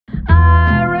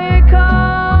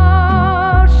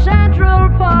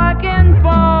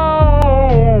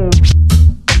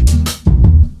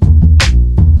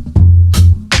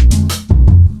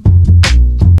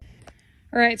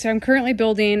right, so I'm currently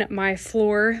building my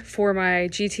floor for my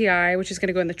GTI, which is going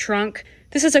to go in the trunk.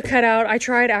 This is a cutout. I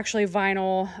tried actually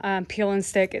vinyl peel and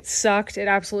stick. It sucked. It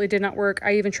absolutely did not work.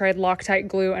 I even tried Loctite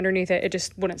glue underneath it. It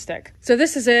just wouldn't stick. So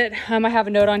this is it. I have a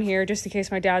note on here just in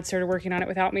case my dad started working on it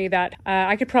without me that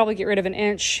I could probably get rid of an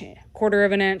inch, quarter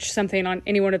of an inch, something on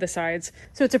any one of the sides.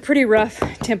 So it's a pretty rough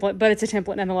template, but it's a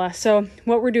template nonetheless. So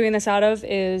what we're doing this out of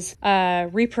is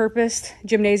repurposed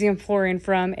gymnasium flooring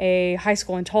from a high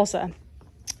school in Tulsa.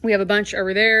 We have a bunch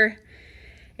over there.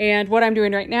 And what I'm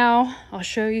doing right now, I'll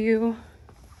show you.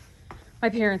 My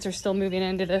parents are still moving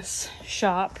into this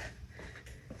shop,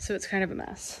 so it's kind of a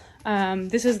mess.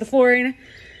 This is the flooring.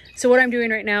 So what I'm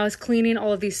doing right now is cleaning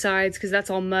all of these sides because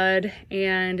that's all mud,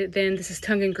 and then this is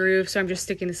tongue and groove, so I'm just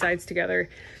sticking the sides together.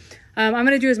 I'm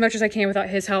gonna do as much as I can without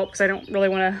his help because I don't really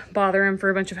wanna bother him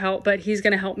for a bunch of help, but he's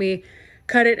gonna help me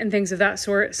cut it and things of that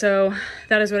sort. So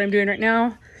that is what I'm doing right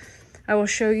now. I will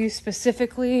show you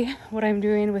specifically what I'm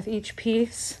doing with each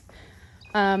piece.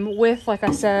 Like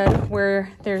I said,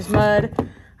 where there's mud,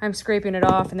 I'm scraping it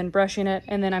off and then brushing it,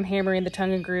 and then I'm hammering the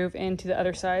tongue and groove into the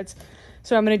other sides.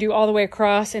 So I'm going to do all the way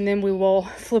across, and then we will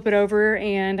flip it over,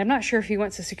 and I'm not sure if he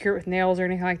wants to secure it with nails or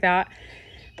anything like that,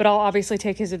 but I'll obviously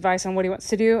take his advice on what he wants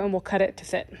to do, and we'll cut it to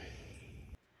fit.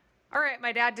 All right,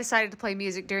 my dad decided to play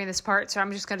music during this part, so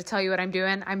I'm just going to tell you what I'm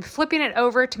doing. I'm flipping it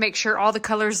over to make sure all the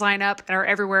colors line up and are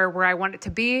everywhere where I want it to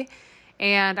be.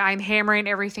 And I'm hammering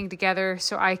everything together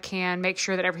so I can make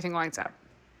sure that everything lines up.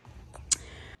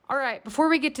 All right, before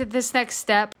we get to this next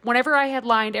step, whenever I had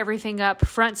lined everything up,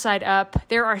 front side up,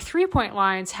 there are 3-point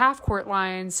lines, half-court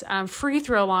lines, free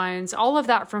throw lines, all of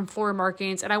that from floor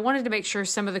markings, and I wanted to make sure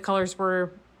some of the colors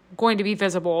were going to be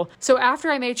visible. So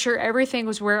after I made sure everything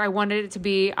was where I wanted it to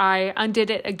be, I undid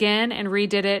it again and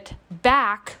redid it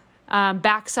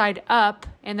backside up,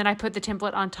 and then I put the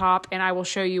template on top, and I will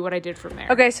show you what I did from there.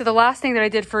 Okay, so the last thing that I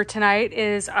did for tonight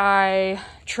is I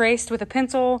traced with a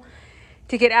pencil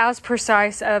to get as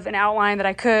precise of an outline that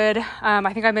I could.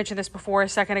 I think I mentioned this before a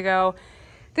second ago.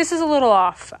 This is a little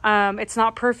off. It's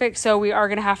not perfect, so we are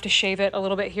gonna have to shave it a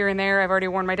little bit here and there. I've already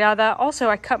warned my dad that. Also,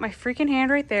 I cut my freaking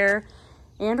hand right there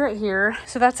and right here.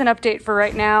 So that's an update for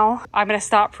right now. I'm gonna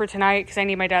stop for tonight because I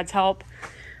need my dad's help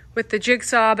with the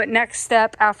jigsaw, but next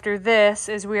step after this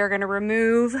is we are going to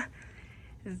remove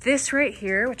this right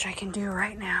here, which I can do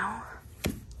right now.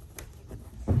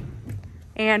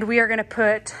 And we are going to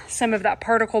put some of that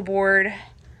particle board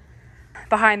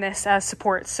behind this as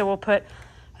supports. So we'll put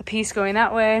a piece going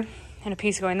that way and a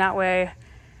piece going that way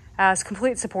as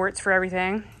complete supports for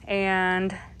everything.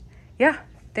 And yeah,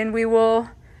 then we will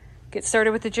get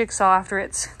started with the jigsaw after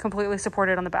it's completely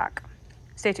supported on the back.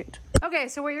 Stay tuned. Okay,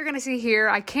 so what you're gonna see here,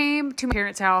 I came to my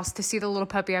parents' house to see the little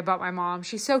puppy I bought my mom.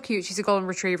 She's so cute. She's a golden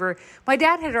retriever. My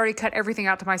dad had already cut everything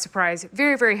out to my surprise.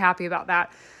 Very, very happy about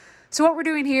that. So what we're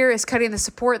doing here is cutting the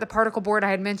support, the particle board I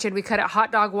had mentioned. We cut it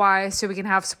hot dog wise so we can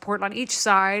have support on each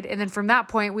side. And then from that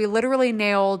point, we literally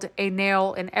nailed a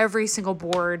nail in every single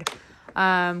board,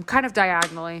 kind of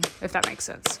diagonally, if that makes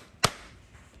sense.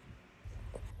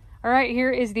 All right, here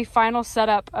is the final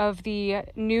setup of the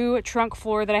new trunk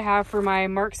floor that I have for my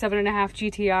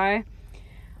Mk7.5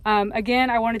 Gti. Again,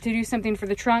 I wanted to do something for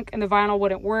the trunk and the vinyl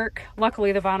wouldn't work.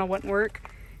 Luckily, the vinyl wouldn't work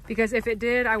because if it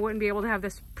did, I wouldn't be able to have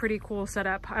this pretty cool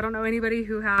setup. I don't know anybody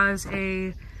who has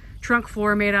a trunk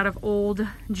floor made out of old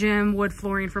gym wood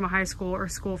flooring from a high school or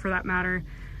school for that matter.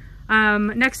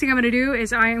 Next thing I'm gonna do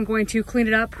is I am going to clean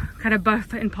it up, kind of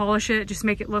buff and polish it, just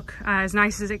make it look as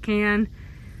nice as it can.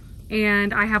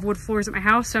 And I have wood floors at my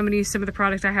house, so I'm gonna use some of the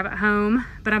product I have at home,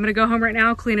 but I'm gonna go home right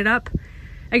now, clean it up.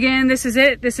 Again, this is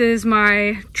it. This is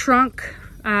my trunk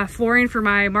flooring for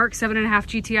my Mk7.5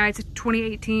 Gti. It's a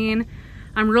 2018.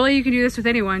 Really, you can do this with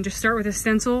anyone. Just start with a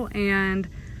stencil, and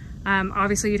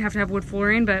obviously you'd have to have wood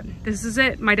flooring, but this is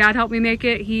it. My dad helped me make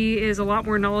it. He is a lot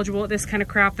more knowledgeable at this kind of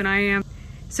crap than I am.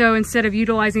 So instead of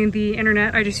utilizing the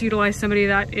internet, I just utilize somebody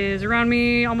that is around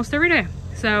me almost every day.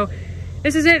 So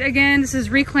this is it. Again, this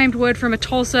is reclaimed wood from a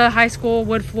Tulsa high school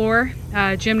wood floor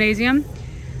gymnasium,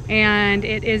 and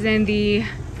it is in the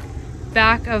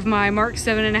back of my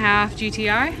Mk7.5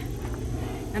 Gti,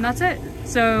 and that's it.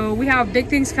 So we have big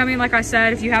things coming. Like I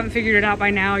said, if you haven't figured it out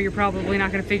by now, you're probably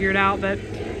not going to figure it out, but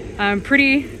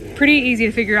pretty easy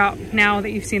to figure out now that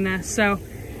you've seen this. So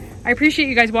I appreciate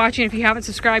you guys watching. If you haven't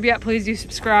subscribed yet, please do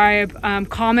subscribe.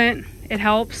 Comment, it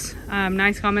helps.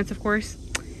 Nice comments, of course,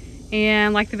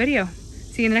 and like the video.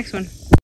 See you in the next one.